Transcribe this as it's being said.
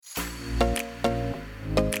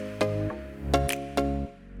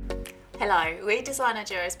Hello, we're Designer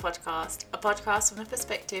Duos Podcast, a podcast from the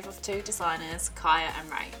perspective of two designers, Kiya and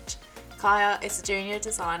Rach. Kiya is a junior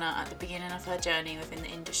designer at the beginning of her journey within the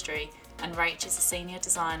industry, and Rach is a senior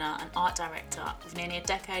designer and art director with nearly a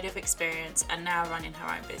decade of experience and now running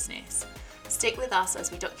her own business. Stick with us as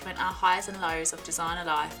we document our highs and lows of designer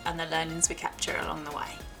life and the learnings we capture along the way.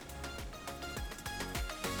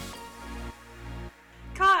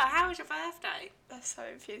 Kiya, how was your birthday? That's so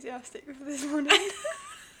enthusiastic for this morning.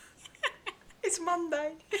 It's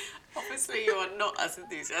Monday. Obviously you are not as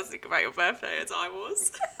enthusiastic about your birthday as I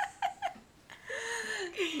was.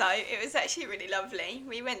 No, it was actually really lovely.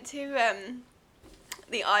 We went to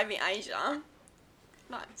the Ivy Asia,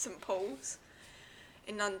 like St Paul's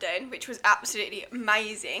in London, which was absolutely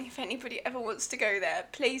amazing. If anybody ever wants to go there,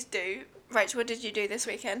 please do. Rach, what did you do this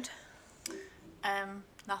weekend?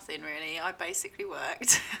 Nothing really. I basically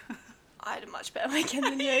worked. I had a much better weekend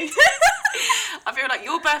than you. I feel like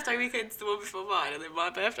your birthday weekend's the one before mine, and then my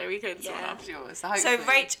birthday weekend's the one after yours. So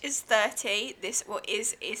Rach is 30.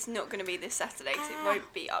 It's not going to be this Saturday because it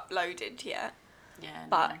won't be uploaded yet. Yeah.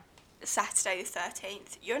 But Saturday the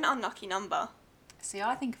 13th. You're an unlucky number. See,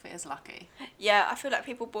 I think of it as lucky. Yeah, I feel like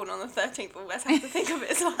people born on the 13th always have to think of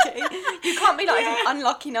it as lucky. You can't be like an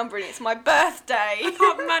unlucky number and it's my birthday. I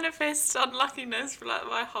can't manifest unluckiness for like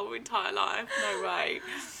my whole entire life. No way.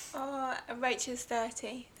 Oh, Rachel's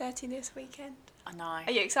 30 this weekend. I know.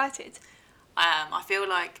 Are you excited? I am. I feel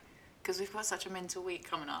like, because we've got such a mental week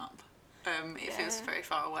coming up, it feels very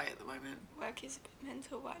far away at the moment. Work is a bit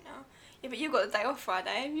mental right now. Yeah, but you got the day off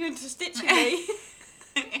Friday. You're into stitching me.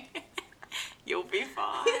 You'll be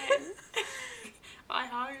fine. I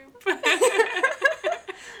hope.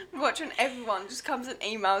 Watching everyone just comes and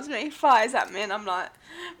emails me, fires at me, and I'm like,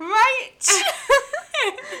 Rach!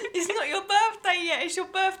 It's not your birthday yet, it's your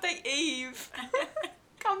birthday eve.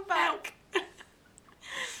 Come back.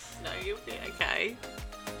 No, you'll be okay.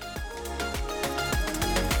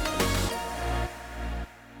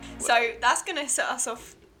 So that's going to set us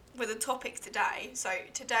off with a topic today. So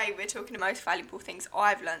today we're talking the most valuable things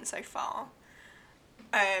I've learned so far.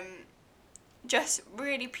 Just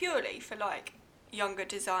really purely for like younger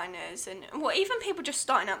designers and well, even people just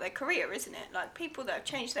starting out their career, isn't it? Like people that have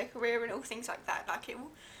changed their career and all things like that. Like it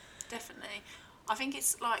will... Definitely. I think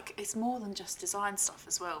it's more than just design stuff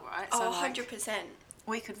as well, right? Oh, so, like, 100%.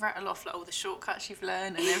 We could rattle off like all the shortcuts you've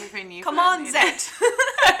learned and everything you've Come learned on, Zed.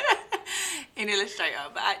 in Illustrator,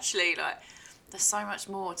 but actually like there's so much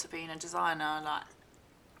more to being a designer, like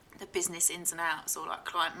the business ins and outs or like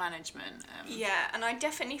client management. Yeah, and I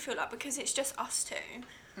definitely feel like because it's just us two,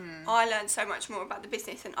 I learned so much more about the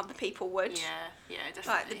business than other people would. Yeah,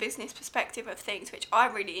 definitely. Like the business perspective of things, which I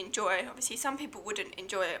really enjoy. Obviously, some people wouldn't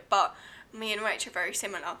enjoy it, but me and Rach are very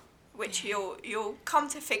similar, which you'll come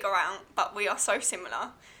to figure out, but we are so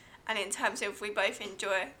similar. And in terms of we both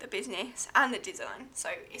enjoy the business and the design, so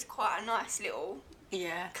it's quite a nice little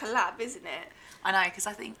collab, isn't it? I know, because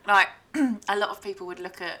I think like a lot of people would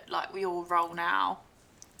look at like your role now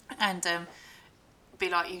and be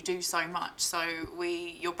like, you do so much. So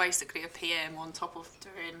you're basically a PM on top of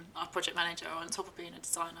doing a project manager, on top of being a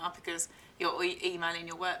designer, because you're emailing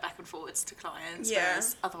your work back and forwards to clients. Yeah.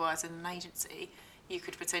 Whereas otherwise in an agency, you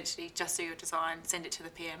could potentially just do your design, send it to the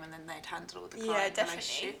PM, and then they'd handle all the client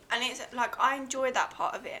relationship. And it's like I enjoy that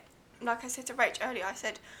part of it. Like I said to Rach earlier, I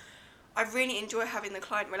said I really enjoy having the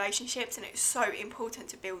client relationships, and it's so important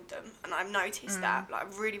to build them. And I've noticed that, like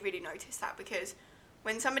I've really, really noticed that, because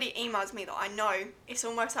when somebody emails me that I know, it's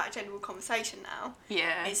almost like a general conversation now.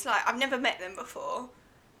 Yeah. It's like I've never met them before,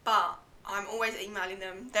 but I'm always emailing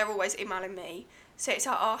them. They're always emailing me. So it's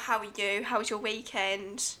like, oh, how are you? How was your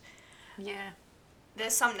weekend? Yeah.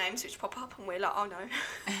 There's some names which pop up and we're like, oh no.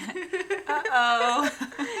 Uh-oh.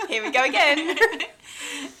 Here we go again.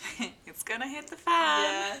 It's gonna hit the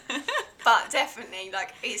fan. Yeah. But definitely,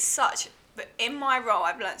 like, but in my role,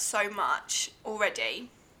 I've learnt so much already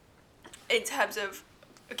in terms of,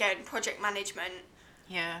 again, project management,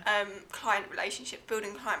 client relationships,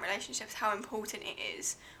 building client relationships, how important it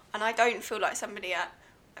is. And I don't feel like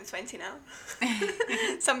I'm 20 now.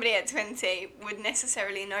 Somebody at 20 would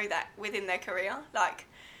necessarily know that within their career. Like,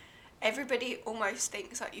 everybody almost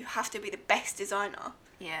thinks like you have to be the best designer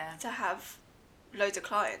to have loads of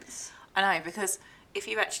clients. I know, because if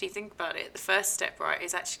you actually think about it, the first step, right,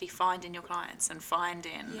 is actually finding your clients and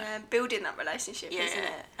building that relationship, isn't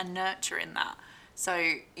it? And nurturing that.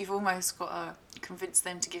 So you've almost got to convince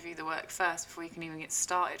them to give you the work first before you can even get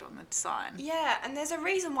started on the design. Yeah, and there's a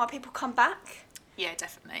reason why people come back. Yeah,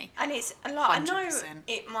 definitely. And it's a lot. 100%. I know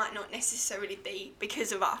it might not necessarily be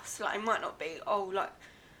because of us. Like, it might not be,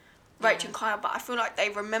 Rach and Kiya, but I feel like they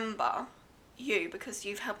remember you because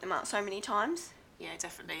you've helped them out so many times. Yeah,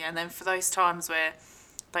 definitely. And then for those times where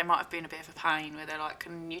they might have been a bit of a pain, where they're like,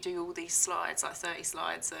 can you do all these slides, like 30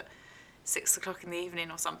 slides at 6 o'clock in the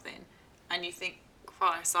evening or something? And you think,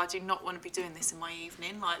 Christ, I do not want to be doing this in my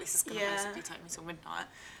evening. Like, this is going to basically take me till midnight.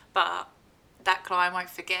 But that client won't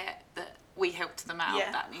forget that we helped them out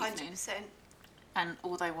that evening. 100%. And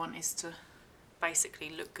all they want is to basically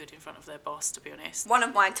look good in front of their boss, to be honest. One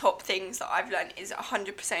of my top things that I've learned is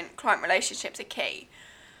 100% client relationships are key.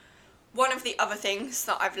 One of the other things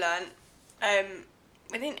that I've learned,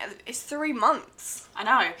 it's 3 months. I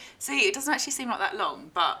know. See, it doesn't actually seem like that long,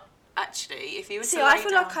 but actually, if you were I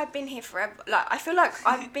feel like I've been here forever. Like, I feel like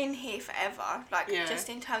I've been here forever. Like, just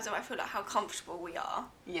in terms of, I feel like how comfortable we are.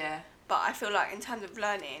 Yeah. But I feel like in terms of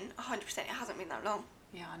learning, 100% it hasn't been that long.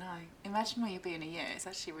 Yeah, I know. Imagine where you'll be in a year. It's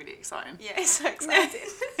actually really exciting. Yeah, it's so exciting.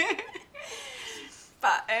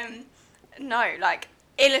 But, no, like,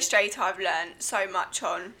 Illustrator I've learned so much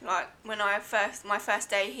on. Like, when my first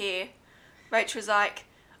day here, Rach was like,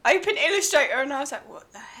 open Illustrator, and I was like,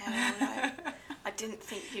 what the hell? Like, I didn't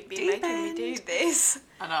think you'd be making me do this.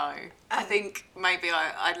 I know. I think maybe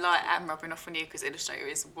I am rubbing off on you because Illustrator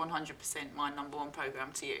is 100% my number one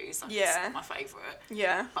program to use. Like, it's my favourite.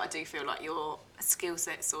 Yeah. But I do feel like your skill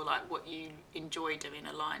sets or like what you enjoy doing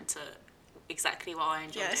align to exactly what I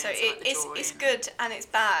enjoy doing. So it's and good and it's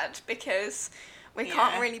bad because we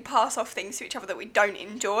can't really pass off things to each other that we don't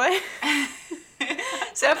enjoy.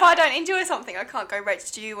 So if I don't enjoy something, I can't go,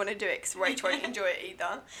 Rach, do you want to do it? Because Rach won't enjoy it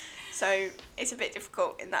either. So it's a bit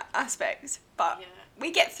difficult in that aspect. But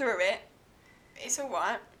we get through it. It's all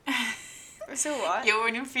right. It's all right. You're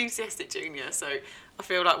an enthusiastic junior, so I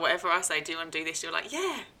feel like whatever I say, do you want to do this? You're like,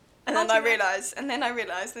 yeah. And then I realise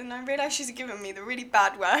she's giving me the really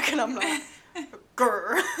bad work, and I'm like,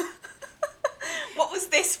 grr. What was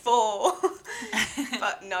this for?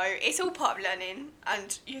 But no, it's all part of learning,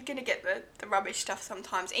 and you're going to get the rubbish stuff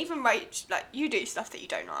sometimes. Even Rach, like, you do stuff that you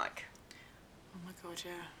don't like. Oh my God,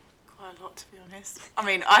 yeah. Quite a lot, to be honest. I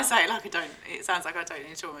mean, I say it like I don't, it sounds like I don't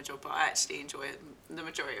enjoy my job, but I actually enjoy the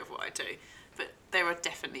majority of what I do. But there are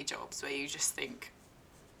definitely jobs where you just think,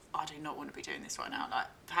 I do not want to be doing this right now. Like,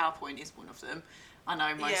 PowerPoint is one of them. I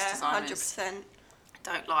know most designers 100%.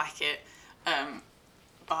 don't like it.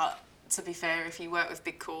 But to be fair, if you work with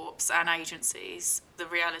big corps and agencies, the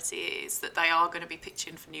reality is that they are going to be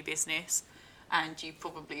pitching for new business, and you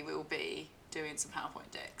probably will be doing some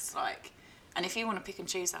PowerPoint decks. Like, and if you want to pick and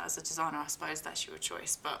choose that as a designer, I suppose that's your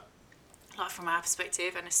choice. But like, from our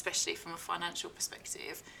perspective, and especially from a financial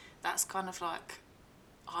perspective, that's kind of like,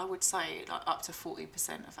 I would say, like up to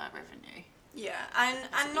 40% of our revenue. Yeah,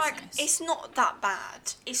 and like, it's not that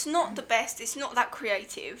bad. It's not the best. It's not that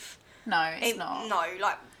creative. No, it's not. No,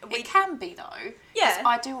 like... It can be, though. Yeah.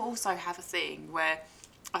 I do also have a thing where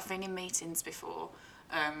I've been in meetings before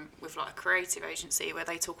with, like, a creative agency where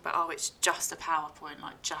they talk about, oh, it's just a PowerPoint,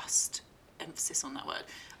 like, just emphasis on that word.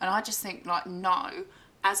 And I just think, like, no,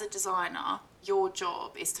 as a designer, your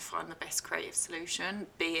job is to find the best creative solution,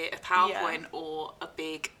 be it a PowerPoint or a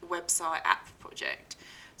big website app project.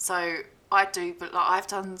 So I do, but like, I've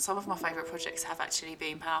done some of my favourite projects have actually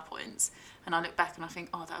been PowerPoints, and I look back and I think,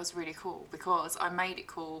 oh, that was really cool, because I made it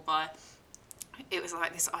cool by, it was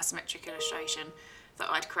like this isometric illustration that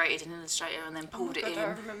I'd created in Illustrator and then pulled it in.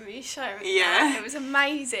 I remember you showing me that. It was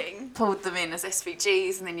amazing. Pulled them in as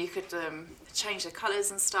SVGs, and then you could change the colours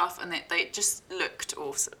and stuff, and they just looked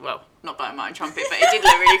awesome. Well, not blowing my own trumpet, but it did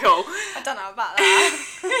look really cool. I don't know about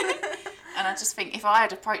that. And I just think if I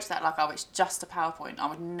had approached that like, oh, it's just a PowerPoint, I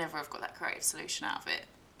would never have got that creative solution out of it.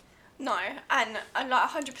 No, and like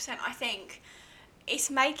 100%, I think it's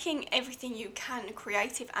making everything you can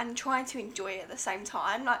creative and trying to enjoy it at the same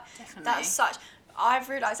time. Like, definitely. I've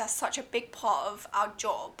realised that's such a big part of our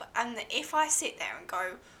job, and if I sit there and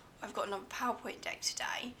go, I've got another PowerPoint deck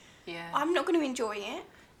today, I'm not going to enjoy it.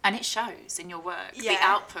 And it shows in your work. The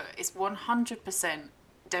output is 100%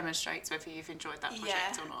 demonstrates whether you've enjoyed that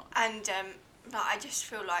project or not. And like, I just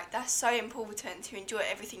feel like that's so important to enjoy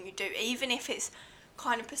everything you do, even if it's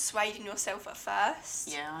kind of persuading yourself at first.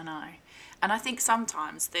 Yeah, I know. And I think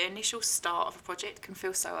sometimes the initial start of a project can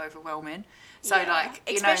feel so overwhelming. So like,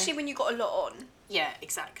 especially when you've got a lot on. Yeah,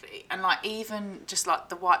 exactly. And like, even just like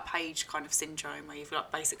the white page kind of syndrome where you've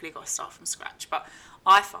like basically got to start from scratch. But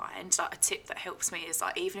I find like a tip that helps me is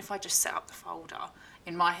like, even if I just set up the folder,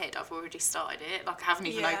 in my head I've already started it. Like, I haven't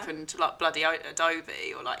even opened like bloody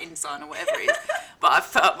Adobe or like InDesign or whatever it is. But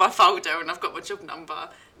I've put up my folder and I've got my job number.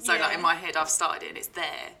 So like, in my head I've started it and it's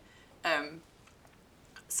there.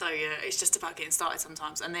 So yeah, it's just about getting started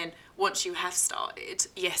sometimes. And then once you have started,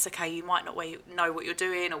 yes, okay, you might not know what you're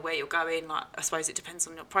doing or where you're going. Like, I suppose it depends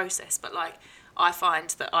on your process. But like, I find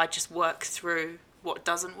that I just work through what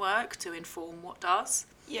doesn't work to inform what does.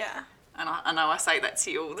 Yeah. And I know I say that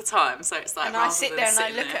to you all the time. So it's like, and I sit there and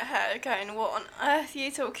I look at her going, what on earth are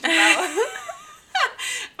you talking about?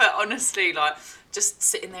 But honestly, like, just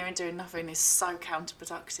sitting there and doing nothing is so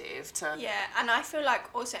counterproductive to... Yeah, and I feel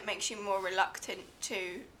like also it makes you more reluctant to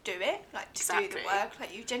do it, like to do the work.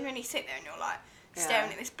 Like, you genuinely sit there and you're like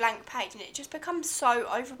staring at this blank page, and it just becomes so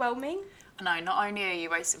overwhelming. I know, not only are you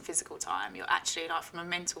wasting physical time, you're actually, like, from a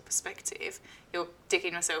mental perspective, you're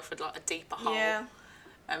digging yourself like a deeper hole. Yeah.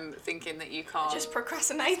 Thinking that you can't... Just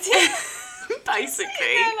procrastinating.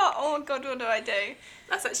 Basically. Yeah, like, oh my God, what do I do?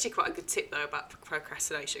 That's actually quite a good tip, though, about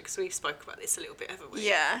procrastination, because we've spoke about this a little bit, haven't we?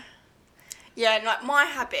 Yeah. Yeah, and, like, my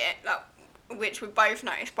habit, like, which we both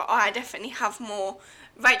noticed, but I definitely have more...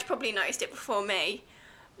 Rach probably noticed it before me,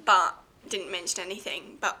 but didn't mention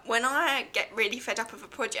anything. But when I get really fed up of a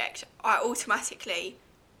project, I automatically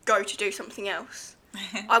go to do something else.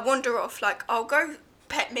 I wander off, like, I'll go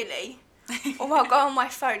pet Millie, or I'll go on my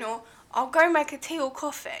phone, or I'll go make a tea or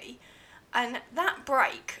coffee, and that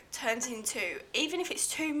break turns into, even if it's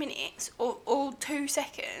 2 minutes or 2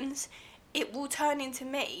 seconds, it will turn into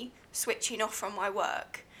me switching off from my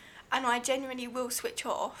work, and I genuinely will switch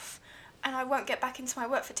off, and I won't get back into my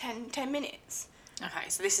work for 10 minutes. Okay,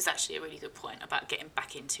 so this is actually a really good point about getting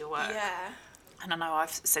back into your work. Yeah. And I know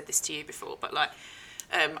I've said this to you before, but like,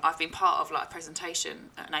 I've been part of like a presentation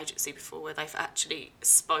at an agency before where they've actually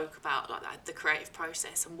spoke about like the creative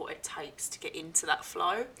process and what it takes to get into that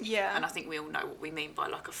flow. Yeah. And I think we all know what we mean by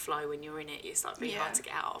like a flow when you're in it. It's like really hard to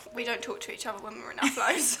get out of. We don't talk to each other when we're in our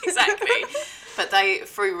flows. Exactly. But they,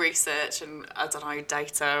 through research and I don't know,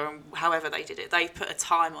 data and however they did it, they put a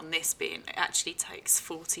time on this being it actually takes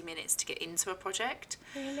 40 minutes to get into a project.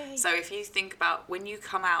 Really? So if you think about when you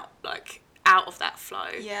come out out of that flow,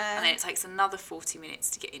 and then it takes another 40 minutes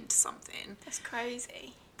to get into something. That's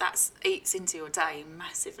crazy. That eats into your day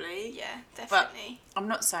massively. Yeah, definitely. But I'm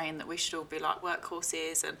not saying that we should all be like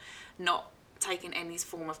workhorses and not taking any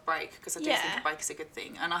form of break, because I do think a break is a good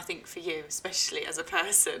thing. And I think for you, especially as a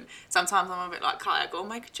person, sometimes I'm a bit like, Kiya, go and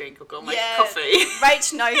make a drink or go and make a coffee.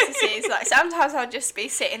 Rach notices, like, sometimes I'll just be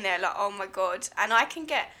sitting there like, oh my God. And I can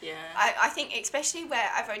get, I think especially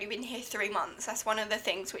where I've only been here 3 months, that's one of the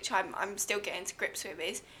things which I'm still getting to grips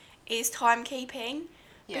with is timekeeping.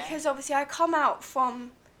 Yeah. Because obviously I come out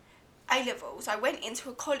from A-levels, I went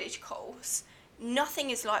into a college course. Nothing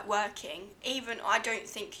is like working. Even I don't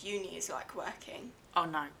think uni is like working. Oh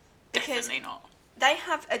no, definitely not. They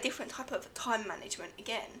have a different type of time management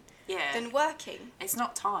again than working. It's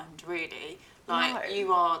not timed really. Like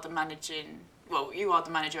you are the manager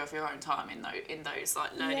of your own time in those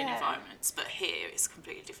like learning environments. But here it's a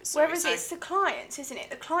completely different story. Whereas it's the clients, isn't it?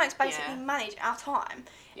 The clients basically manage our time.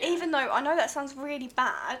 Yeah. Even though I know that sounds really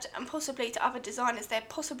bad, and possibly to other designers they're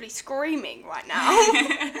possibly screaming right now.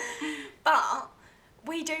 But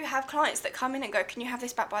we do have clients that come in and go, can you have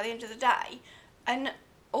this back by the end of the day? And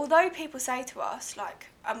although people say to us, like,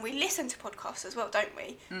 and we listen to podcasts as well, don't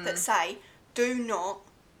we, that say, do not,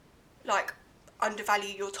 like,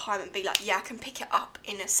 undervalue your time and be like, yeah, I can pick it up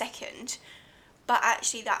in a second. But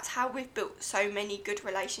actually that's how we've built so many good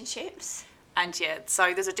relationships. And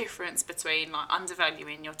so there's a difference between like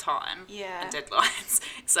undervaluing your time and deadlines.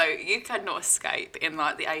 So you cannot escape in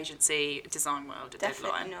like the agency design world a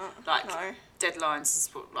deadline. Not. Like no. Deadlines is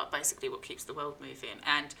basically what keeps the world moving.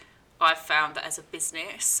 And I've found that as a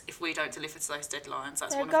business, if we don't deliver to those deadlines,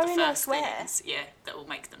 that's one of the first things that will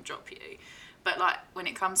make them drop you. But like when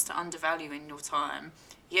it comes to undervaluing your time,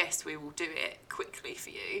 yes, we will do it quickly for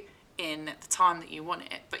you in the time that you want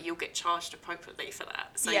it, but you'll get charged appropriately for that.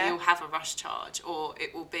 So you'll have a rush charge, or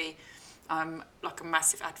it will be like a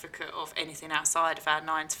massive advocate of anything outside of our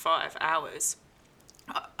 9 to 5 hours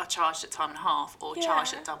are charged at time and a half, or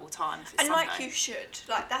charged at double time if it's and Sunday. like you should,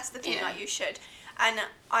 like that's the thing, like you should. And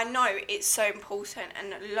I know it's so important,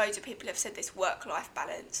 and loads of people have said this work-life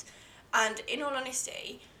balance, and in all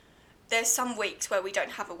honesty, there's some weeks where we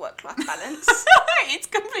don't have a work-life balance. It's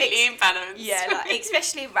completely imbalanced. Yeah, like,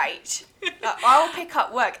 especially Rach. Like, I'll pick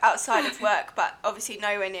up work outside of work, but obviously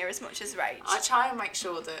nowhere near as much as Rach. I try and make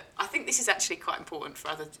sure that... I think this is actually quite important for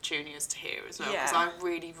other juniors to hear as well, because I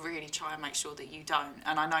really, really try and make sure that you don't.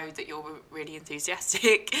 And I know that you're really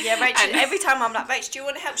enthusiastic. Yeah, Rach, every time I'm like, Rach, do you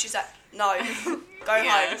want to help? She's like, no, go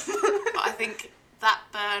home. But I think that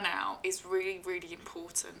burnout is really, really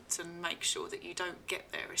important to make sure that you don't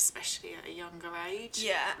get there, especially at a younger age.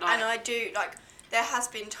 Yeah, and I do, like, there has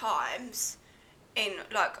been times in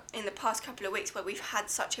the past couple of weeks where we've had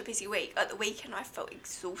such a busy week, at the weekend I felt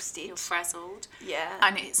exhausted. You're frazzled. Yeah.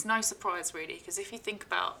 And it's no surprise really, because if you think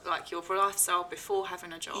about like your lifestyle before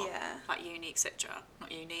having a job, like uni, etc.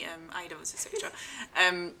 Not uni, A-levels, etc.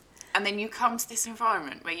 And then you come to this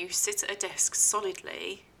environment where you sit at a desk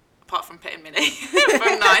solidly, apart from Pet and Millie,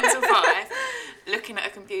 from 9 to 5, looking at a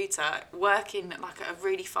computer, working like at a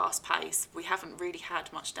really fast pace. We haven't really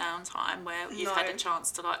had much downtime where you've had a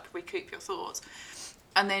chance to like recoup your thoughts.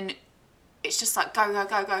 And then it's just like go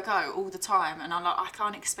all the time. And I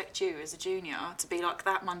can't expect you as a junior to be like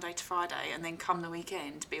that Monday to Friday and then come the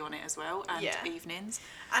weekend be on it as well, and evenings.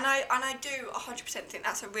 And I do 100% think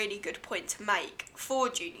that's a really good point to make for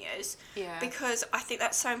juniors. Yeah. Because I think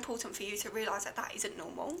that's so important for you to realise that isn't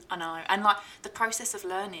normal. I know. And like the process of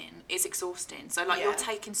learning is exhausting. So like you're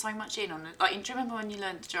taking so much in on like, do you remember when you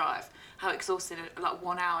learned to drive? How exhausting a like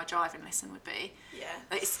 1 hour driving lesson would be? Yeah.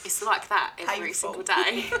 Like, it's like that every single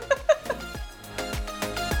day.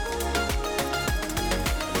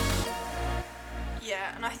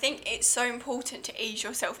 Yeah, and I think it's so important to ease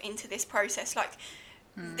yourself into this process. Like,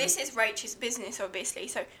 this is Rachel's business, obviously,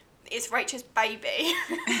 so it's Rachel's baby.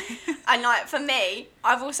 And, like, for me,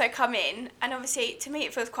 I've also come in, and obviously, to me,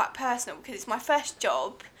 it feels quite personal because it's my first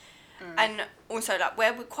job. And also, like,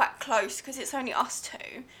 where we're quite close because it's only us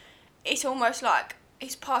two, it's almost like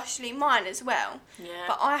it's partially mine as well. Yeah.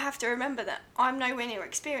 But I have to remember that I'm nowhere near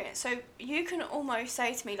experienced. So you can almost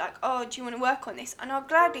say to me, like, oh, do you want to work on this? And I'll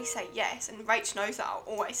gladly say yes. And Rach knows that I'll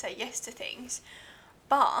always say yes to things.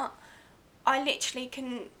 But I literally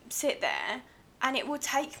can sit there and it will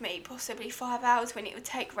take me possibly 5 hours when it would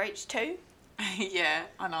take Rach 2. Yeah,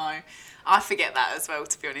 I know. I forget that as well,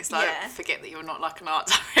 to be honest. I forget that you're not like an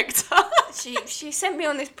art director. She sent me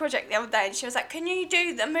on this project the other day and she was like, can you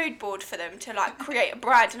do the mood board for them to like create a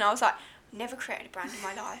brand? And I was like, I've never created a brand in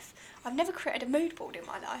my life. I've never created a mood board in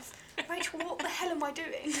my life. Rachel, what the hell am I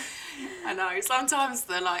doing? I know. Sometimes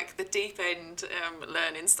the deep end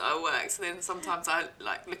learning style works, and then sometimes I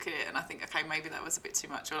like look at it and I think, okay, maybe that was a bit too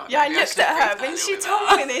much. Or like, I looked at her when she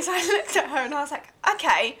told me this. I looked at her and I was like,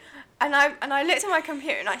 okay. And I looked at my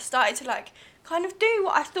computer and I started to like kind of do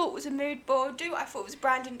what I thought was a mood board, do what I thought was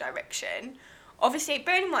branding direction. Obviously,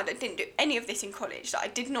 bearing in mind I didn't do any of this in college. Like, I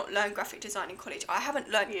did not learn graphic design in college. I haven't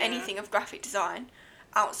learned anything of graphic design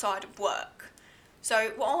outside of work.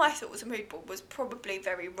 So what I thought was a mood board was probably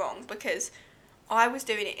very wrong because I was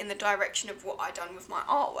doing it in the direction of what I'd done with my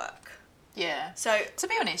artwork. Yeah. So to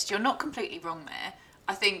be honest, you're not completely wrong there.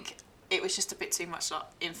 I think it was just a bit too much like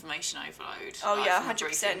information overload. Oh like, yeah, from a 100%.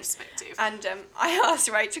 briefing perspective. And I asked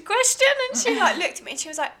Rach a question and she like looked at me and she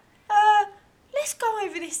was like, let's go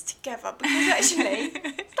over this together because actually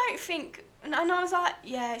don't think. And I was like,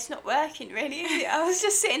 yeah, it's not working really, is it? I was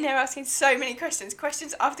just sitting there asking so many questions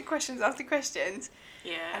after questions after questions.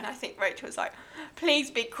 Yeah. And I think Rachel was like,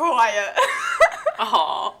 please be quiet.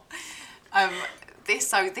 Oh.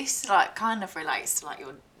 This like kind of relates to like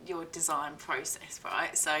your design process,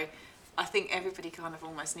 right? So I think everybody kind of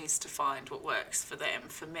almost needs to find what works for them.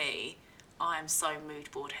 For me, I am so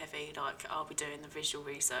mood board heavy. Like, I'll be doing the visual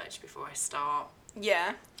research before I start.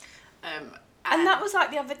 Yeah. And that was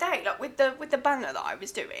like the other day, like with the banner that I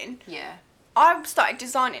was doing. Yeah. I started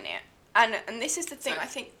designing it, and this is the thing. So I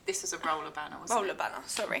think this was a roller banner, wasn't it? Roller banner,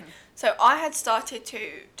 sorry. Mm-hmm. So I had started to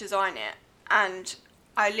design it, and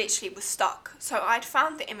I literally was stuck. So I'd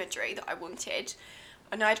found the imagery that I wanted,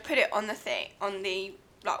 and I'd put it on the thing on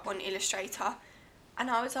Illustrator,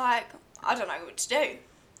 and I was like, I don't know what to do.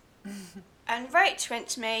 And Rach went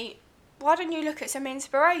to me, why don't you look at some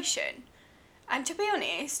inspiration? And to be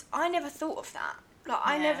honest, I never thought of that. Like,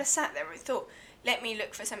 I never sat there and thought, let me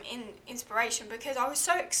look for some inspiration, because I was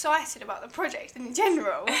so excited about the project in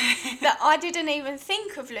general that I didn't even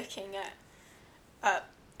think of looking at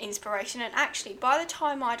inspiration. And actually, by the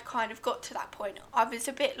time I'd kind of got to that point, I was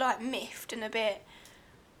a bit like miffed and a bit,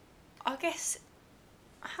 I guess,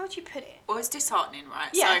 how do you put it? Well, it's disheartening, right?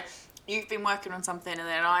 Yeah. So you've been working on something and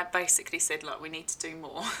then I basically said, like, we need to do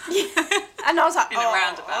more. And I was like, in a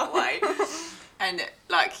roundabout way. And,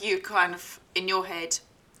 like, you kind of, in your head,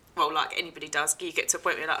 well, like anybody does, you get to a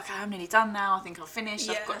point where you're like, okay, I'm nearly done now, I think I've finished,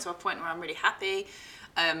 I've got to a point where I'm really happy.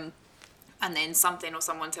 And then something or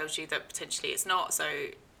someone tells you that potentially it's not, so,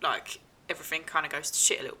 like, everything kind of goes to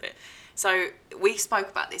shit a little bit. So we spoke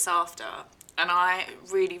about this after, and I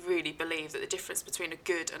really, really believe that the difference between a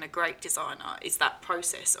good and a great designer is that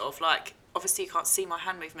process of, like, obviously you can't see my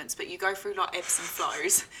hand movements, but you go through, like, ebbs and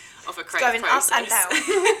flows of a creative process. Going up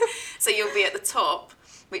and down. So you'll be at the top,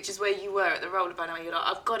 which is where you were at the rollerblade, where you're like,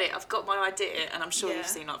 I've got my idea, and I'm sure you've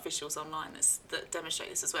seen like visuals online that demonstrate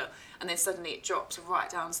this as well, and then suddenly it drops right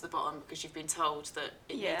down to the bottom because you've been told that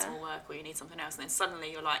it needs more work or you need something else, and then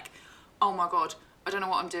suddenly you're like, oh my god, I don't know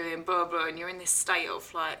what I'm doing, blah blah, and you're in this state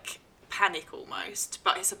of like panic almost,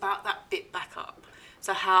 but it's about that bit back up.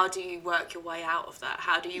 So how do you work your way out of that?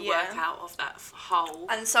 How do you work out of that hole?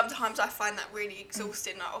 And sometimes I find that really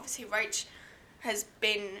exhausting. Like, obviously, Rach has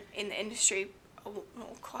been in the industry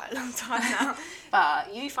quite a long time now.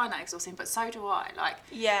 But you find that exhausting, but so do I. Like,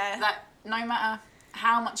 that no matter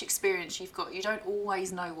how much experience you've got, you don't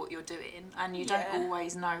always know what you're doing, and you don't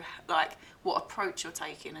always know like what approach you're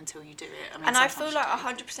taking until you do it. I feel like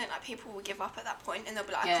 100% like people will give up at that point, and they'll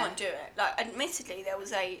be like, I can't do it. Like, admittedly, there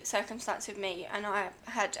was a circumstance with me, and I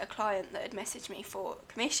had a client that had messaged me for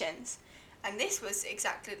commissions, and this was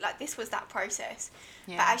exactly like this was that process.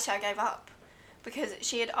 But actually, I gave up because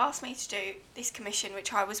she had asked me to do this commission,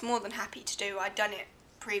 which I was more than happy to do. I'd done it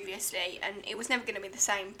previously, and it was never going to be the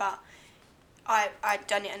same, but I'd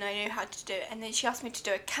done it and I knew how to do it. And then she asked me to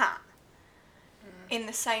do a cat in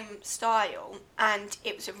the same style, and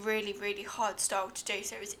it was a really, really hard style to do.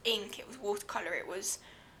 So it was ink, it was watercolour, it was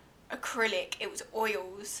acrylic, it was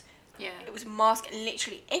oils, it was mask, and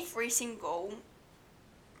literally every single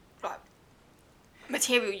like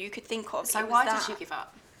material you could think of. So why did you give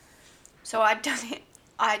up? So I'd done it.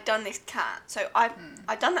 I had done this cat. So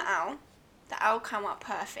I'd done the owl. The owl came out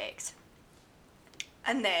perfect.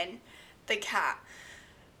 And then the cat.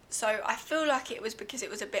 So I feel like it was because it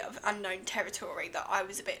was a bit of unknown territory that I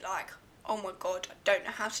was a bit like, oh my god, I don't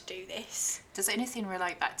know how to do this. Does anything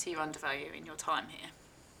relate back to you undervaluing your time here?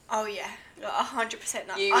 Oh yeah, like 100%.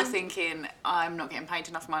 Like, you were thinking, I'm not getting paid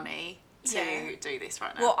enough money to do this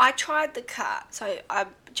right now. Well, I tried the cat. So I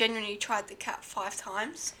genuinely tried the cat 5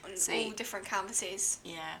 times on all different canvases.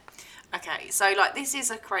 Yeah. Okay, so like this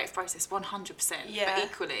is a creative process, 100%. Yeah. But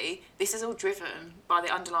equally, this is all driven by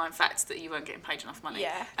the underlying facts that you weren't getting paid enough money.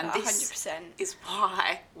 Yeah, and 100%. This is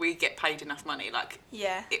why we get paid enough money. Like,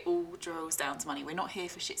 it all drills down to money. We're not here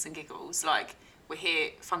for shits and giggles. Like, we're here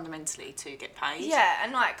fundamentally to get paid. Yeah,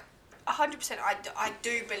 and like 100%, I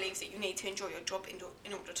do believe that you need to enjoy your job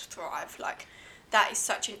in order to thrive. Like, that is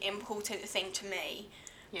such an important thing to me.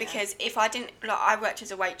 Yeah. Because if I didn't, like, I worked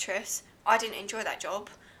as a waitress, I didn't enjoy that job.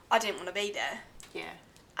 I didn't want to be there. Yeah.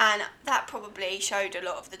 And that probably showed a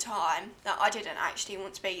lot of the time that I didn't actually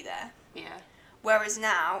want to be there. Yeah. Whereas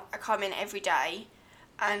now, I come in every day,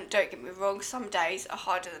 and don't get me wrong, some days are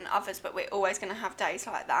harder than others, but we're always going to have days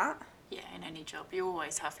like that. Yeah, in any job. You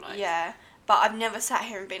always have, like... Yeah. But I've never sat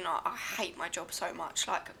here and been like, I hate my job so much,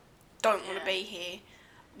 like, don't want to be here.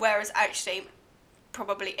 Whereas actually,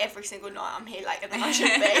 probably every single night I'm here later than I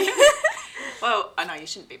should be. Well, I know you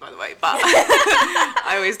shouldn't be, by the way, but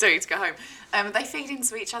I always do to go home. They feed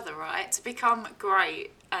into each other, right? To become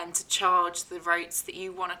great and to charge the rates that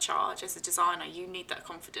you want to charge as a designer, you need that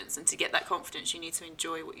confidence. And to get that confidence, you need to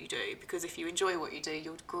enjoy what you do. Because if you enjoy what you do,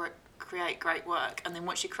 you'll create great work. And then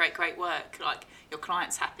once you create great work, like, your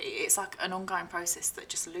client's happy. It's like an ongoing process that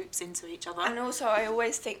just loops into each other. And also, I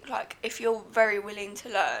always think, like, if you're very willing to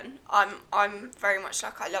learn, I'm very much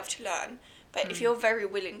like, I love to learn. But if you're very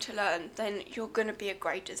willing to learn, then you're going to be a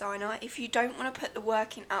great designer. If you don't want to put the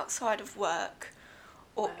work in outside of work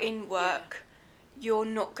or in work, you're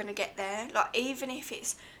not going to get there. Like, even if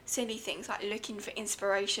it's silly things like looking for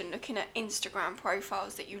inspiration, looking at Instagram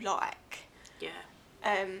profiles that you like. Yeah.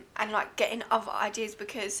 And, like, getting other ideas,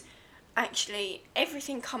 because actually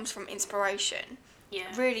everything comes from inspiration.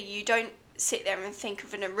 Yeah. Really, you don't sit there and think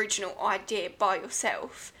of an original idea by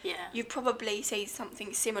yourself. Yeah. You've probably seen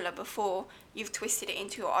something similar before. You've twisted it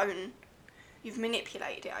into your own... You've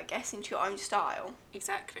manipulated it, I guess, into your own style.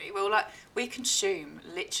 Exactly. Well, like, we consume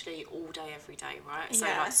literally all day, every day, right? So,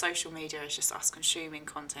 like, social media is just us consuming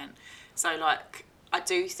content. So, like, I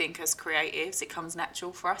do think as creatives, it comes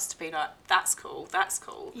natural for us to be like, that's cool.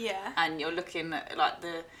 Yeah. And you're looking at, like,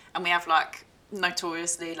 and we have, like,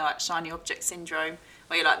 notoriously, like, shiny object syndrome,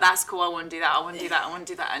 where you're like, that's cool, I want to do that, I want to do that, I want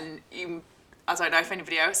to do that. And you, I don't know if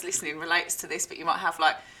anybody else listening relates to this, but you might have,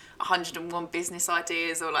 like, 101 business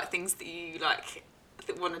ideas or, like, things that you, like,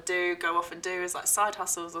 want to do, go off and do as, like, side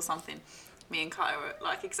hustles or something. Me and Kiya are,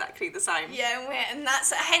 like, exactly the same. Yeah, and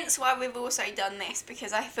that's hence why we've also done this,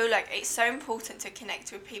 because I feel like it's so important to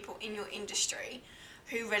connect with people in your industry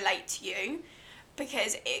who relate to you,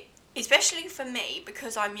 because it, especially for me,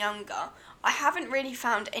 because I'm younger, I haven't really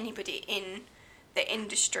found anybody in the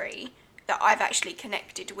industry that I've actually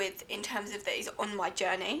connected with in terms of that is on my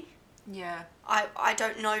journey. Yeah. I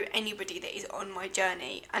don't know anybody that is on my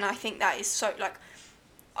journey, and I think that is so, like,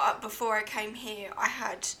 before I came here, I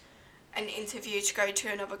had an interview to go to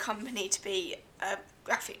another company to be a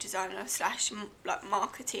graphic designer / like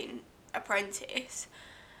marketing apprentice,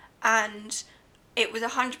 and it was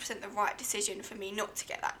 100% the right decision for me not to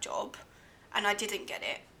get that job, and I didn't get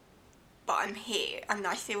it, but I'm here, and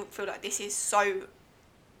I feel like this is so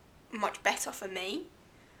much better for me.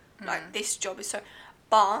 Like, this job is so...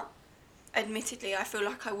 But, admittedly, I feel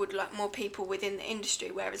like I would like more people within the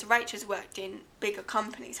industry, whereas Rach has worked in bigger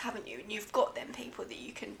companies, haven't you? And you've got them people that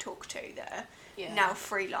you can talk to that are now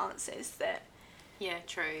freelancers that... Yeah,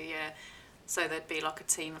 true, yeah. So there'd be like a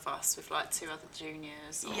team of us with like 2 other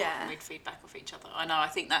juniors, or we'd feedback off each other. I know, I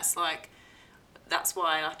think that's why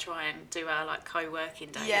I try and do our like co-working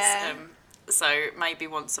days. Yeah. So maybe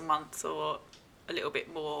once a month or a little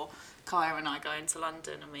bit more, Kiya and I go into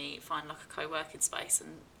London and we find like a co-working space and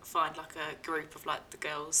find like a group of like the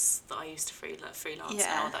girls that I used to freelance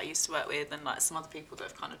now, that I used to work with, and like some other people that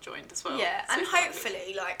have kind of joined as well. Yeah, so and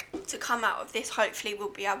hopefully like to come out of this, hopefully we'll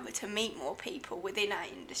be able to meet more people within our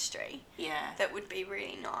industry. Yeah. That would be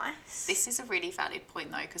really nice. This is a really valid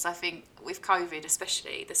point though, because I think with COVID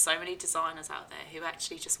especially, there's so many designers out there who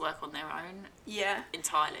actually just work on their own. Yeah.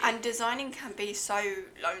 Entirely. And designing can be so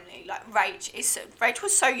lonely. Like Rach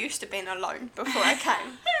was so used to being alone before I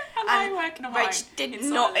came. And working on Rach did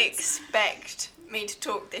not expect me to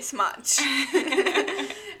talk this much.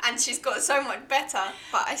 And she's got so much better,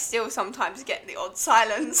 but I still sometimes get the odd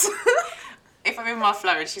silence. If I'm in my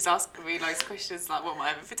flow and she's asking me loads of questions like, what am I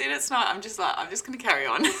having for dinner tonight? I'm just going to carry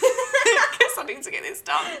on. Because I need to get this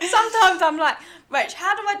done. Sometimes I'm like, Rach,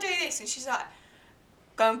 how do I do this? And she's like,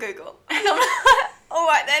 go on Google. And I'm like, all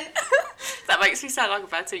right then. That makes me sound like a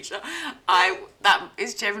bad teacher. That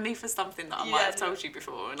is generally for something that I might have told you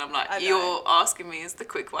before, and I'm like, you're asking me as the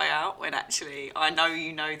quick way out, when actually I know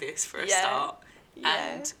you know this for a start,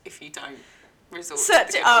 and if you don't,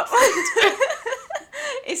 search it up.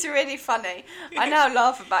 It's really funny. I now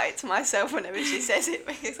laugh about it to myself whenever she says it,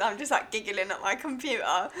 because I'm just like giggling at my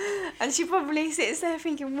computer, and she probably sits there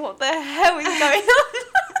thinking, what the hell is going on?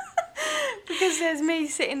 Because there's me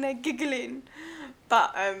sitting there giggling.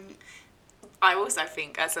 But I also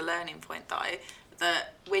think, as a learning point though,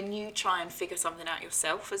 that when you try and figure something out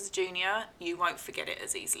yourself as a junior, you won't forget it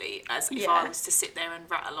as easily as if I was to sit there and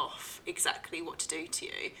rattle off exactly what to do to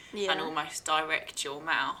you and almost direct your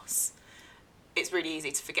mouse. It's really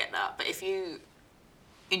easy to forget that. But if you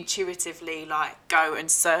intuitively like go and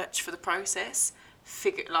search for the process,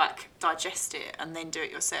 digest it and then do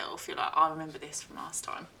it yourself, you're like, I remember this from last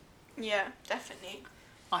time. Yeah, definitely.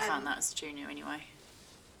 I found that as a junior anyway.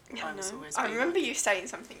 Yeah, I remember you saying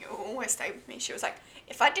something, it will always stay with me. She was like,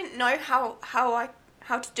 if I didn't know how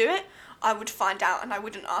to do it, I would find out and I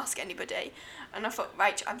wouldn't ask anybody. And I thought,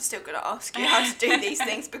 Rach, I'm still going to ask you how to do these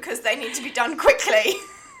things because they need to be done quickly.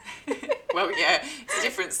 Well, yeah, it's a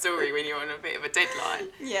different story when you're on a bit of a deadline.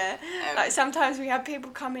 Yeah, like sometimes we have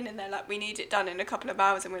people come in and they're like, we need it done in a couple of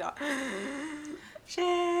hours, and we're like,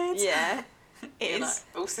 shit. Yeah. It is. Like,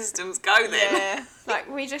 all systems go then. Yeah, like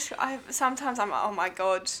sometimes I'm like, oh my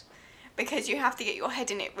god, because you have to get your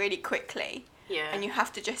head in it really quickly. Yeah. And you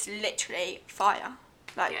have to just literally fire,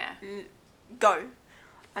 like go,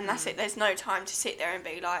 and that's it. There's no time to sit there and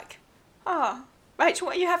be like, Rach,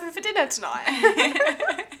 what are you having for dinner tonight?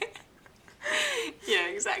 Yeah,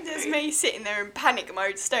 exactly. There's me sitting there in panic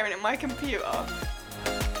mode, staring at my computer.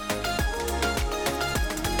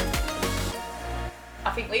 I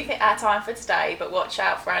think we've hit our time for today, but watch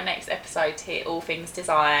out for our next episode to hear all things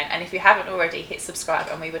design. And if you haven't already, hit subscribe,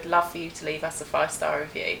 and we would love for you to leave us a 5-star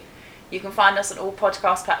review. You can find us on all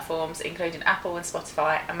podcast platforms, including Apple and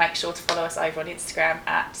Spotify, and make sure to follow us over on Instagram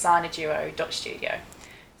at designerduo.studio.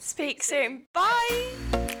 Speak soon.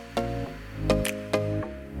 Bye!